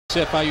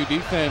FIU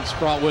defense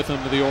brought with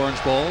him to the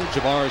Orange Bowl.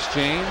 Javaris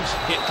James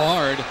hit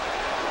hard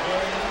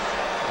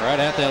right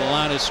at that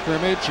line of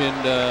scrimmage,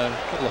 and a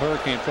couple of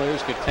Hurricane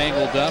players get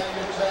tangled up.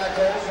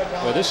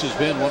 Well, this has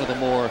been one of the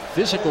more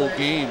physical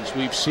games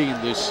we've seen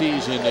this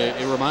season.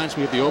 It reminds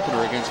me of the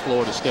opener against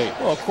Florida State.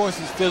 Well, of course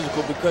it's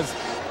physical because,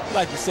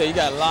 like you say, you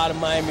got a lot of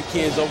Miami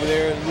kids over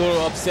there a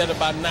little upset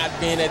about not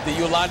being at the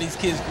U. A lot of these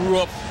kids grew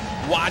up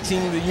watching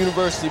the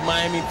University of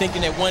Miami,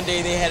 thinking that one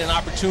day they had an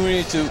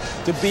opportunity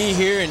to be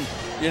here, and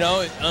you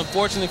know,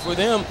 unfortunately for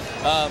them,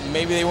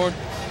 maybe they weren't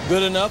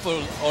good enough,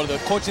 or the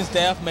coaching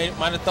staff might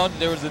have thought that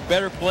there was a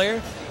better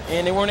player,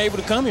 and they weren't able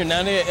to come here.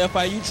 Now they're at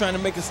FIU trying to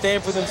make a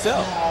stand for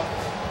themselves.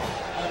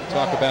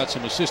 Talk about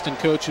some assistant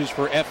coaches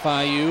for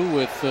FIU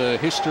with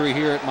history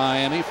here at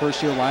Miami.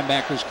 First-year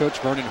linebackers coach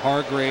Vernon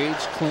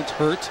Hargraves, Clint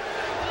Hurt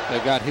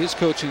got his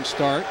coaching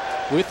start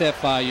with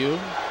FIU.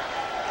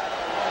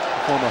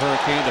 Former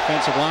Hurricane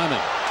defensive lineman.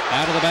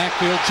 Out of the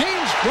backfield,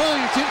 James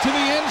Bryant into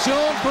the end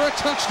zone for a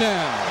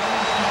touchdown.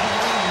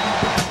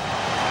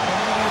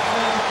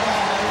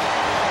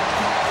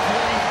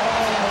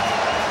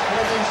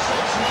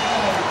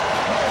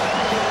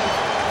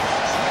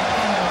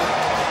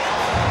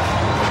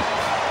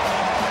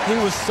 He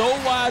was so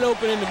wide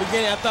open in the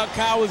beginning. I thought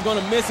Kyle was going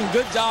to miss him.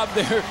 Good job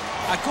there.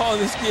 I call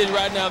this kid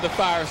right now the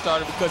fire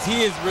starter because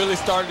he has really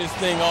started this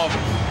thing off.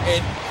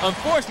 And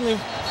unfortunately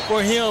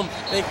for him,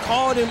 they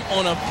called him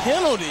on a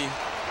penalty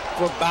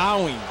for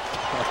bowing.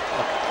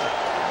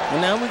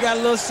 And now we got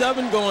a little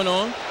shoving going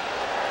on.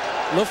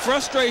 A little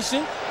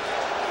frustration.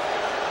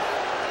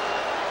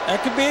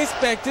 That could be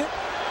expected.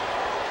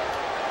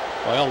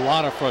 Well, a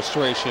lot of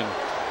frustration.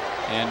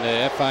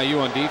 And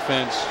FIU on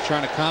defense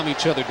trying to calm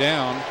each other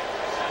down.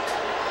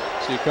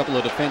 See a couple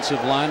of defensive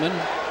linemen,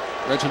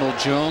 Reginald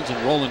Jones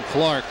and Roland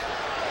Clark,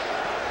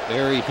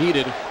 very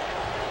heated.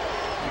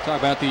 We talk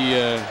about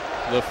the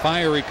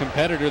fiery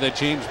competitor that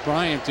James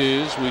Bryant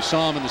is. We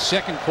saw him in the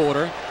second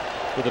quarter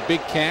with a big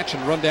catch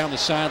and run down the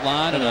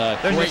sideline, and a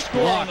great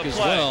block as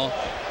well.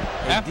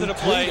 After the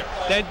play,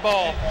 dead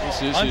ball.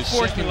 This is his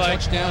second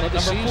touchdown of the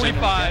season. 45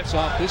 Caps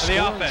off this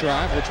scoring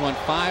drive, which went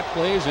 5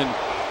 plays and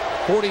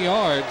 40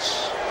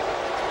 yards.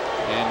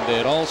 And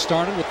it all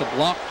started with the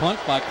block punt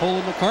by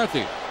Colin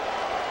McCarthy.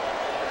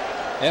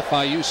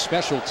 FIU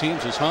special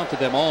teams has haunted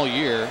them all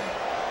year.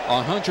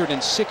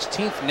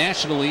 116th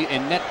nationally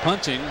in net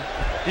punting.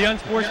 The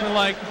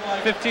unsportsmanlike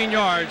 15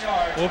 yards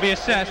will be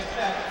assessed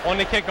on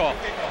the kickoff.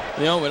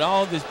 You know, with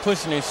all this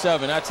pushing and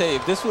shoving, I tell you,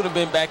 if this would have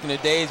been back in the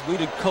days, we'd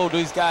have told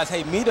these guys,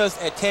 hey, meet us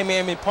at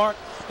Tamiami Park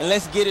and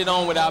let's get it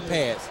on with our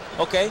pads.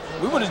 Okay?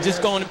 We would have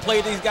just gone and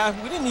played these guys.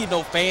 We didn't need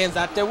no fans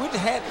out there. We'd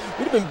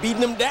have been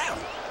beating them down.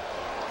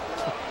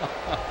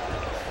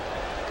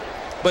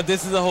 But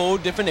this is a whole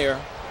different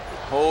era.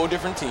 Whole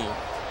different team.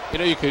 You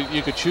know, you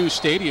could choose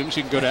stadiums.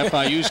 You can go to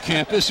FIU's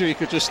campus, or you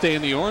could just stay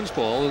in the Orange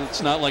Bowl.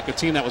 It's not like a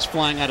team that was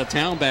flying out of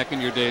town back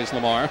in your days,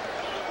 Lamar.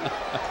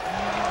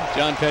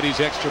 John Petty's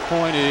extra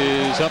point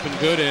is up and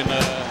good, and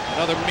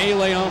another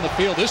melee on the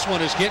field. This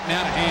one is getting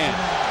out of hand.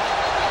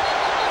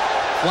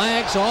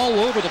 Flags all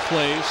over the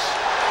place,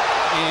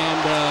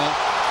 and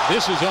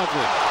this is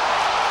ugly.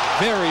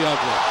 Very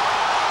ugly.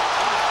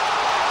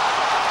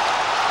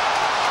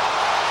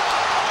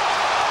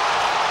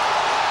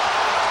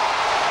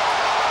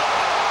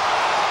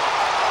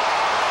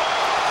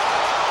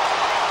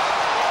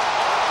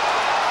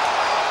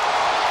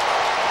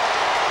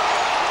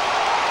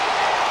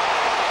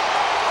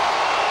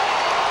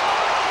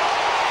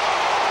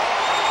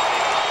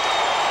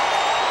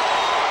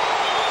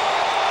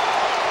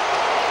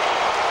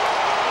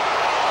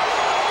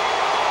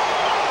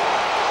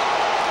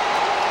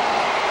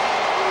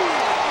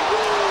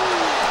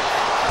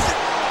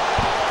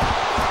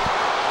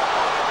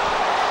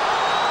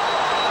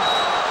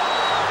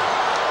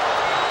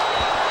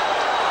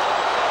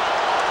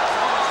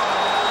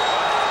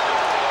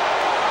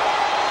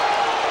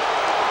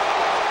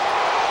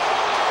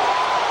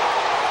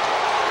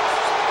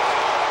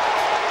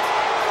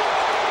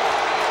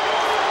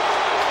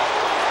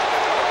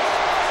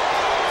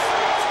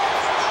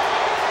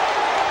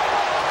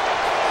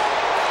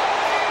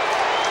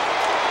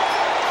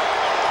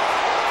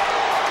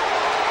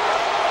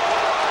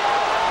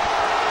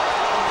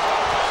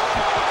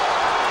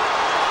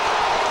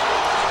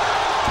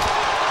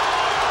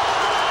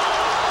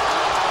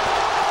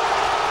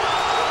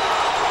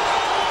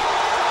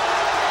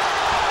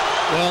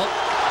 Well,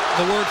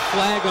 the word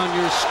flag on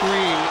your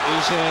screen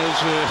is as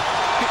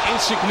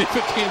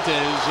insignificant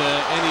as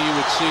any you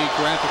would see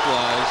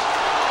graphic-wise.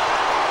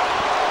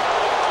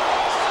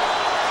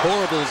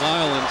 Horrible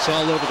violence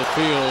all over the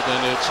field,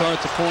 and it's hard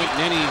to point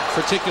in any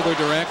particular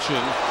direction.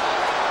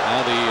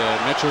 Now the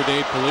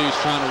Metro-Dade police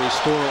trying to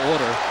restore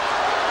order.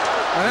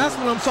 And that's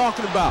what I'm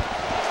talking about.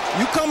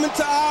 You come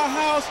into our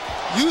house,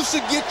 you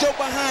should get your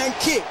behind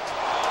kicked.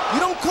 You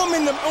don't come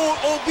in the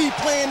OB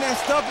playing that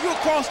stuff. You're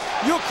across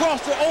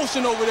the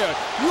ocean over there.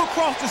 You're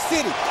across the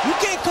city. You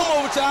can't come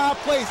over to our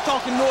place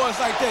talking noise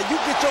like that. You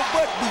get your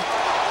butt beat.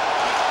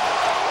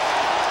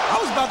 I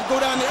was about to go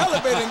down the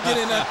elevator and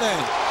get in that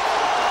thing.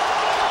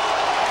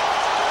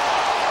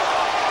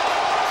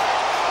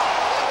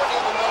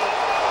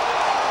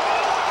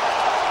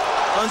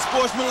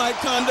 Unsportsmanlike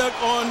conduct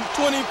on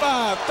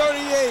 25,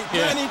 38,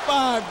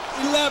 95,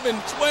 11,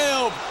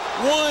 12,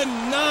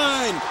 1,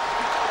 9.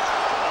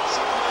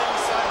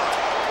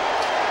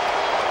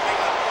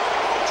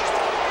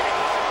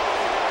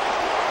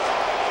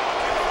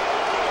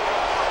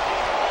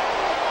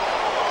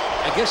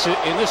 I guess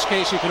in this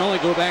case you can only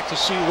go back to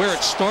see where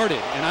it started.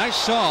 And I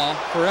saw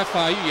for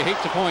FIU, you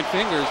hate to point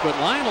fingers, but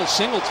Lionel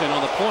Singleton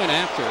on the point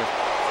after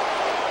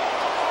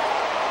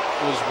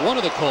was one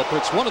of the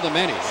culprits, one of the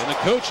many. And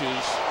the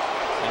coaches,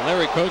 and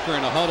Larry Coker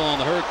in a huddle on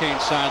the Hurricane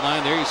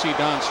sideline. There you see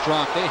Don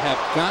Strock. They have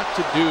got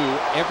to do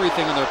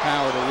everything in their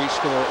power to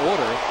restore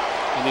order.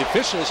 And the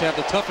officials have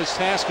the toughest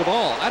task of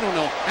all. I don't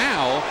know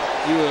how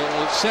you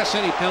assess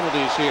any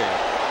penalties here.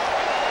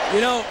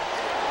 You know,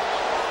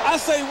 I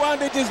say why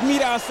don't they just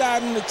meet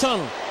outside in the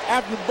tunnel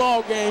after the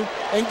ball game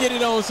and get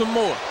it on some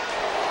more.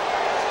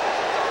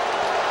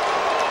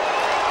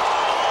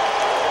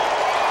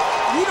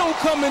 You don't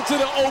come into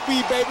the OB,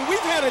 baby.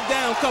 We've had a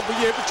down couple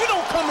years, but you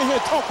don't come in here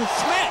talking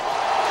smack.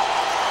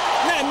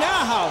 Not in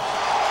our house.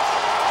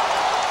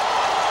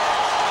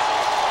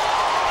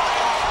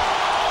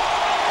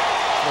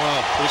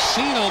 Well, the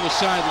scene on the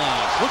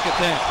sidelines. Look at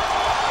that.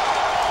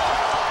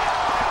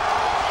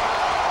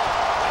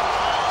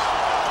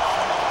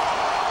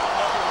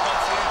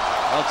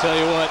 I'll tell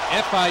you what,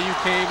 FIU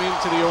came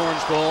into the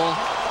Orange Bowl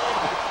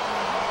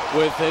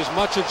with as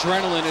much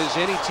adrenaline as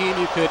any team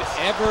you could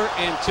ever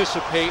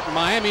anticipate.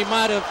 Miami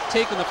might have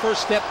taken the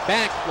first step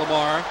back,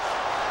 Lamar,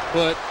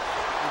 but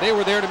they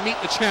were there to meet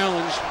the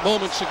challenge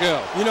moments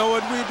ago. You know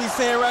what we'd be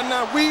saying right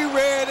now? We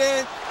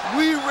ready,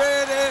 we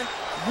ready,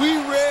 we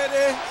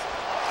ready.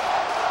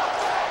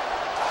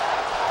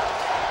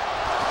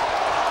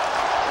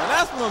 And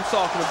that's what I'm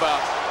talking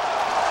about.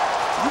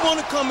 You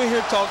want to come in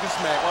here talking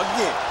smack.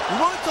 Again,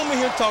 you want to come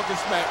in here talking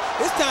smack.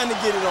 It's time to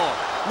get it on.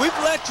 We've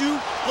let you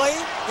play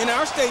in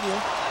our stadium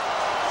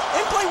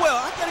and play well.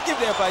 I got to give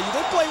it to FIU.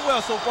 They play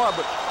well so far,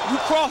 but you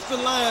crossed the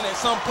line at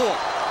some point.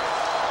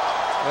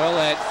 Well,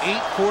 at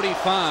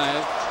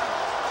 8:45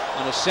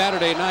 on a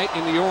Saturday night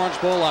in the Orange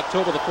Bowl,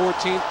 October the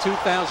 14th,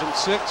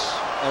 2006,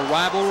 a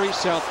rivalry,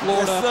 South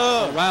Florida,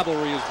 yes, a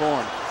rivalry is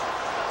born.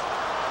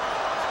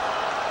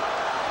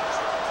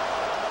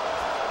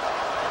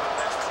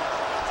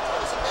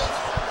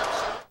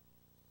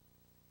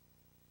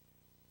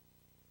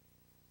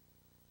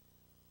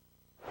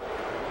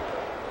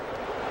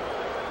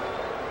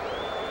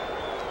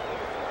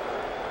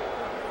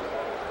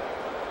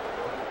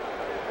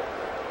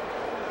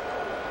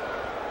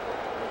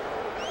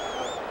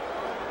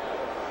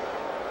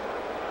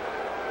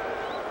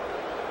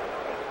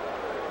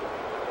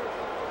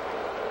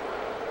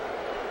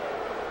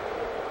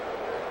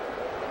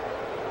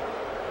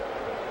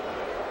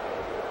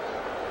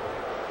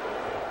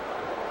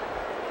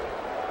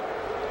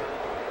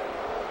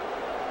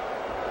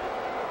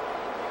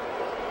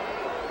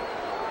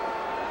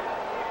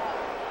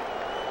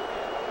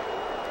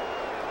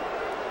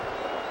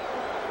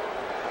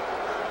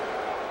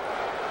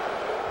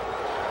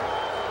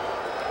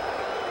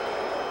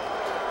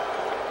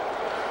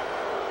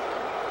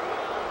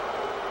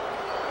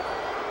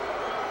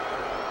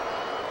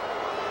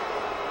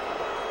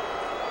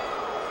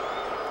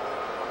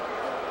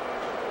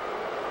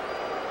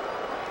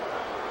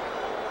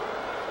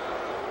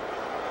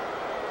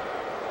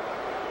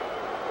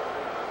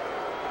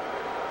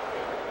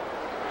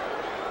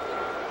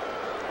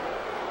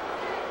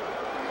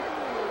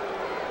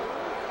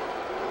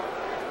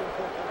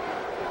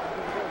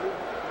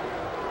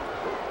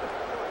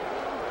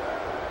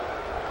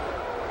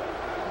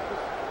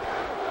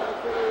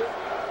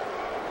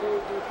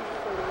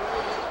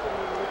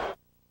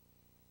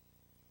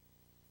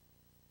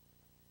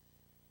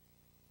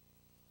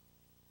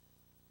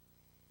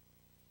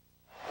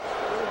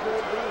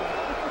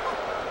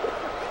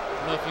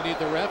 I don't know if you need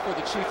the ref or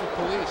the chief of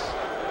police.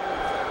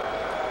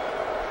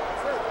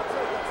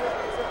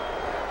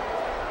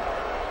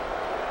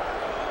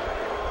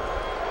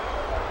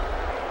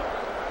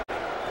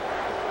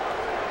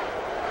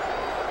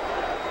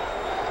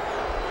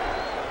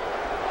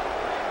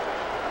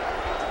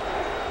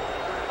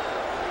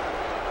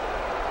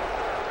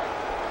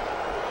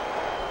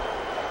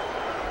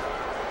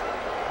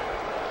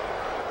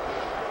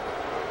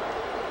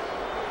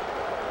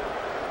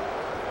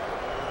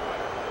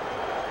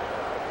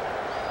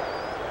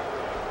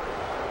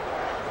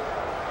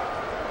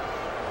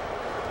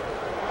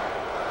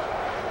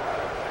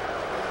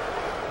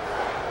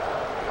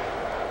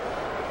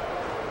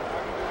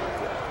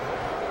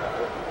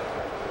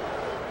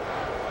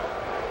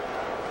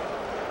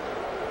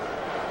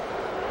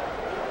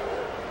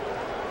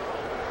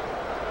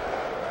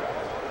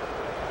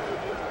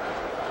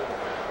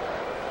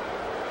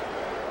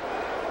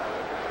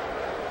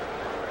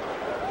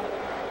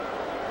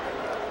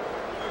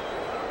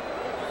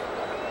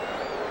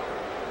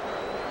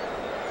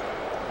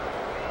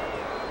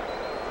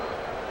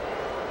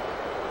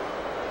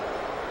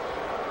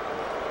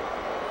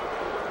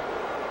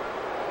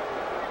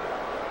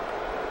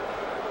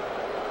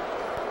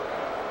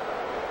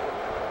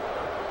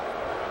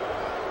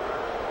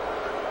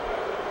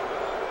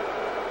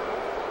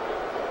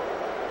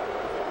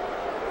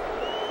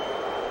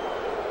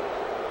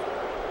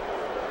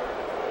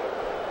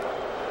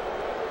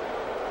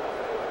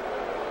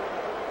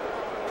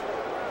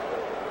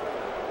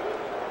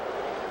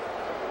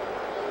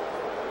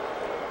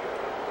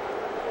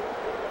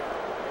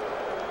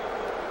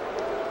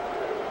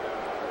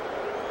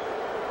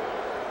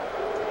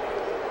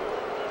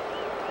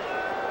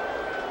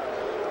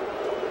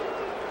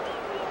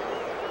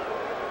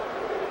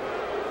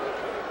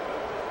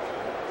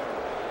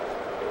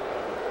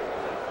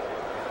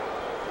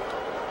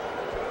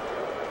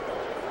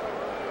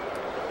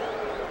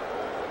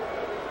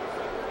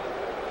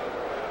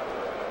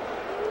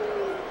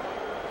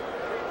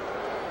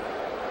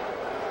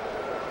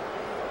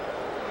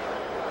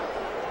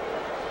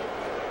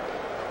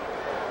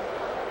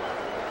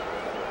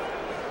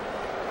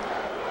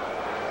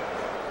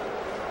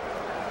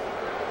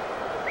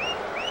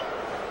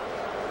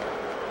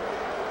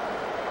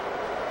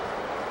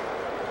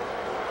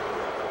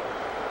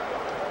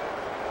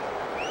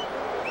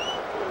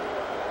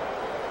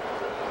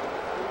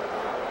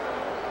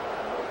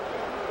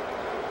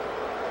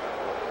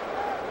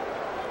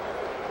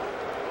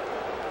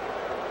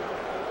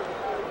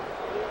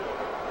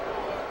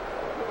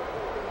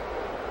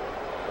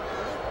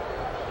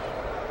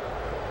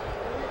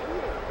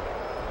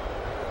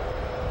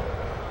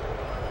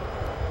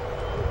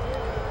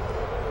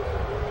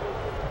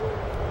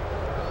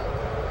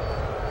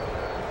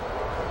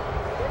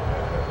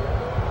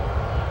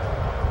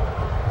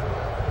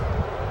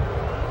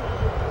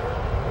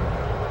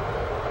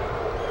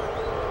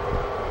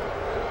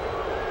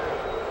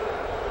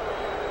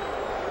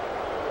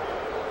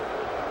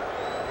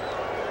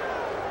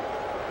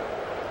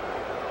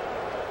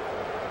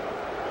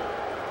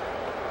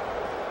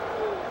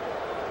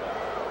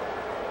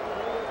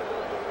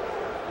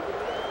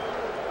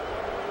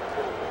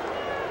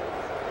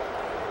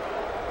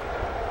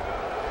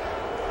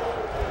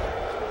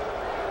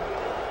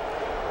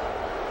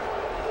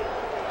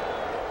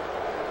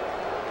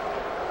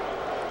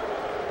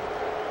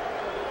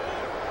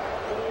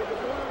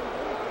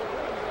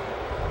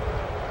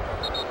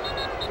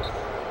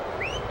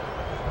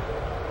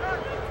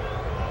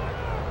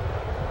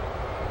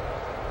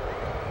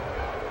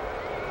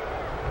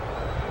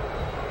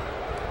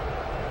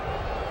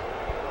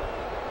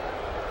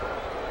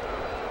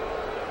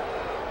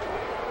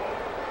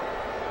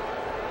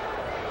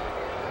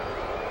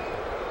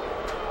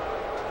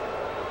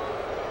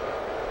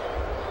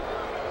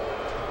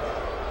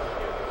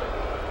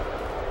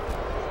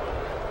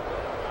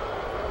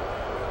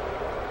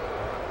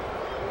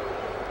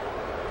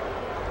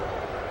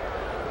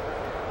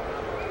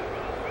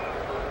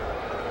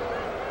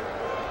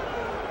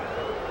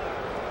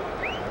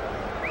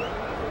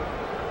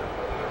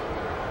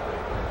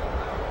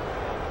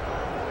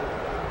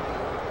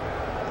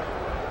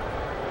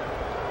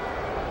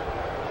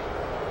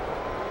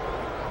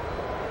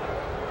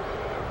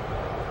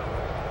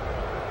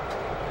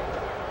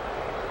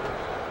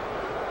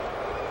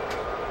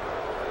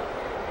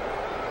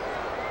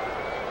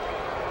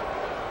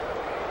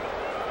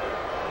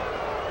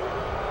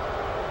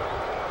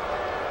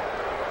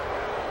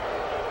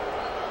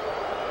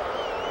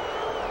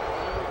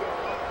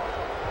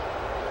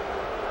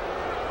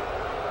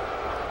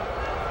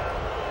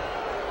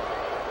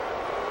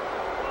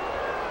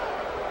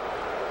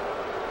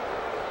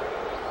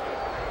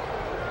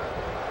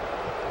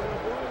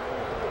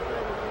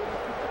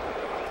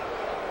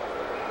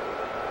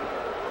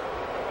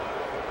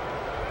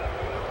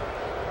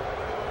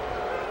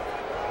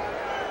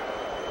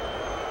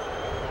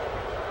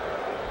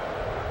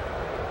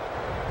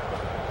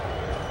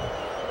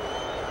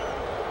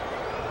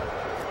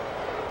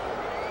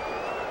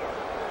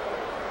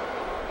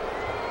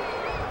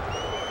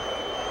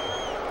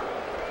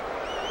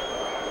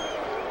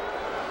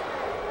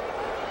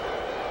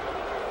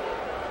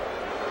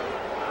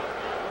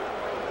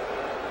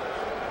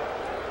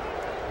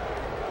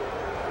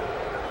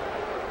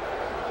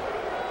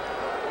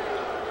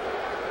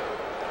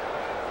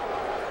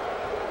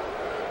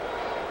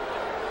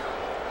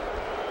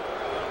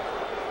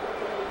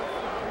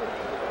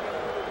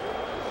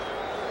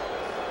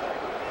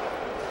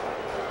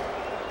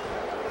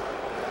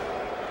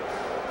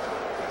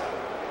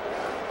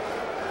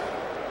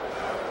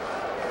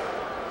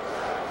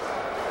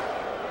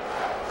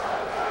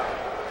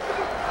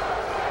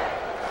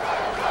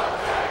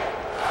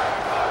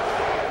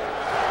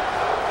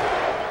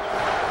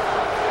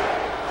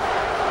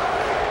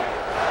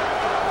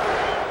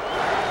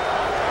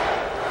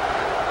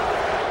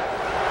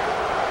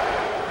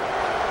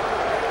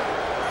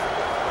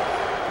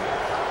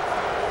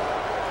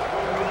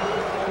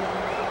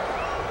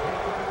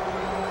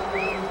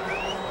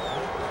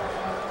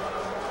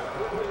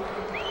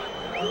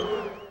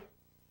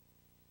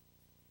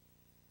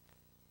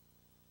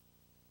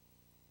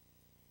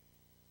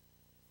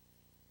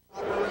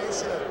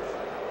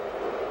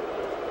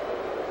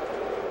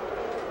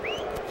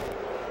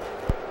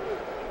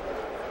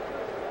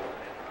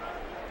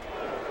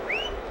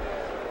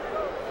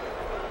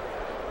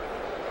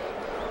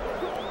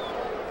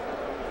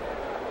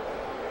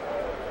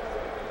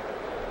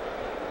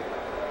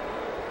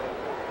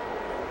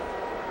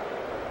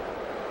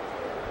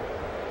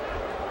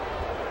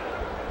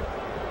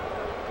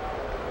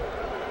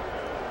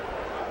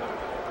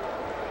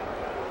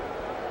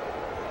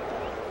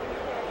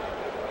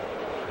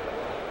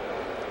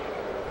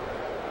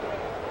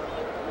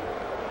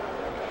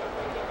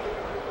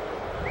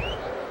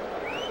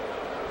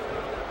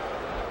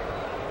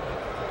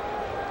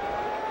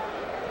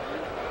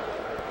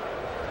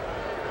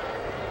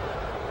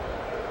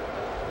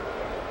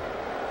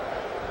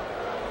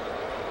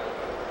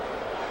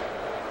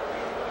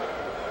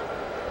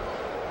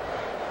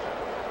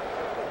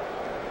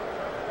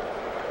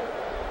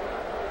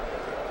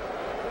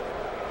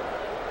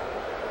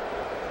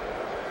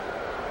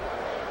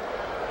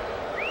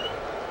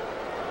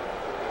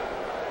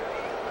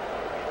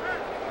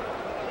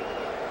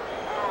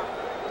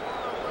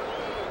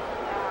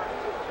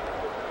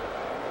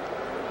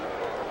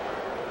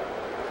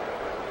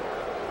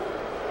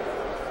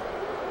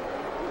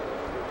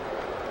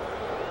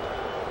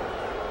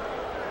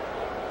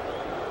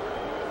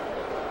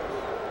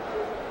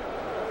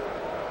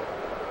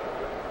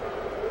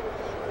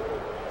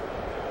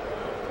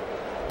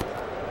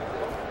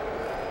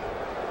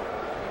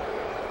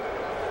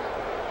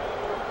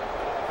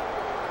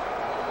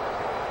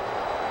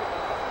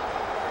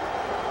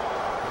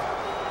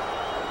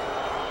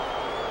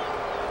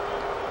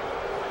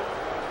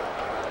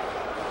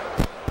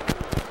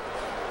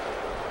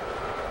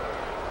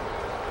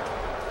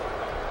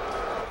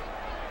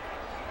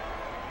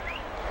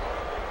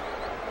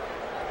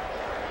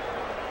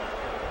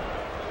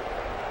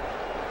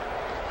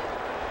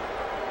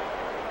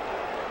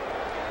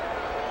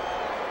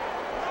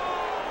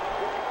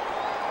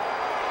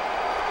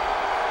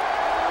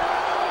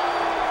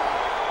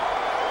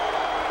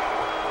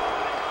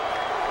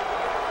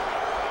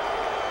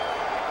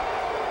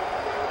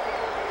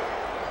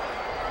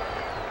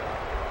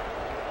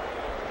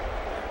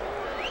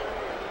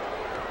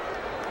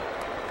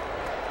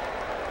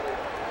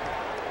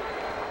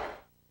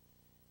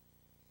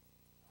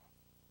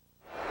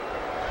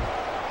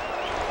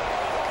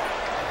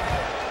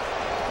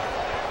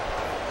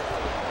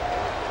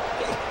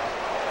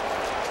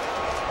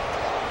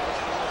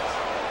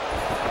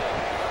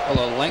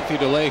 lengthy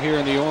delay here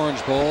in the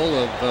Orange Bowl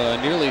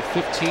of nearly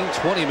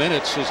 15-20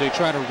 minutes as they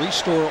try to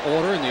restore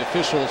order, and the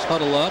officials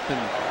huddle up and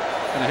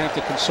going to have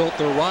to consult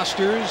their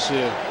rosters.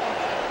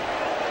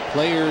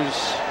 Players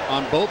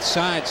on both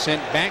sides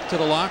sent back to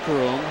the locker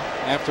room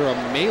after a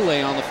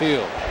melee on the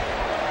field.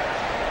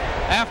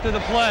 After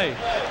the play,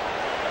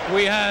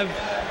 we have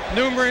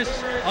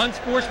numerous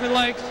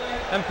unsportsmanlike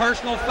and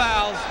personal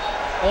fouls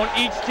on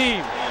each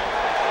team.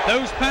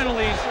 Those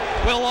penalties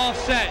will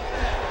offset.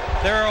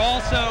 There are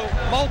also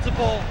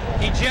multiple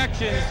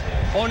ejections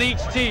on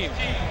each team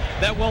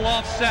that will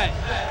offset.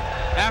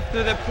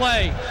 After the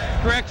play,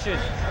 correction,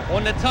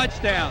 on the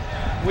touchdown,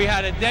 we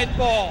had a dead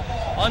ball,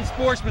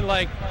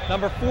 unsportsmanlike,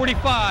 number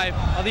 45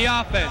 of the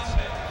offense.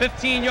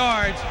 15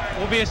 yards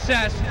will be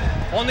assessed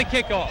on the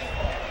kickoff.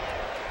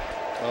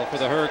 Well, for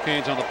the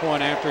Hurricanes on the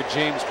point after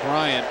James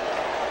Bryant,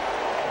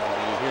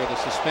 you hear the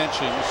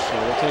suspensions, so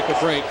we'll take a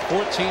break.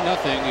 14-0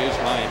 is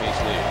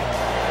Miami's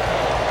lead.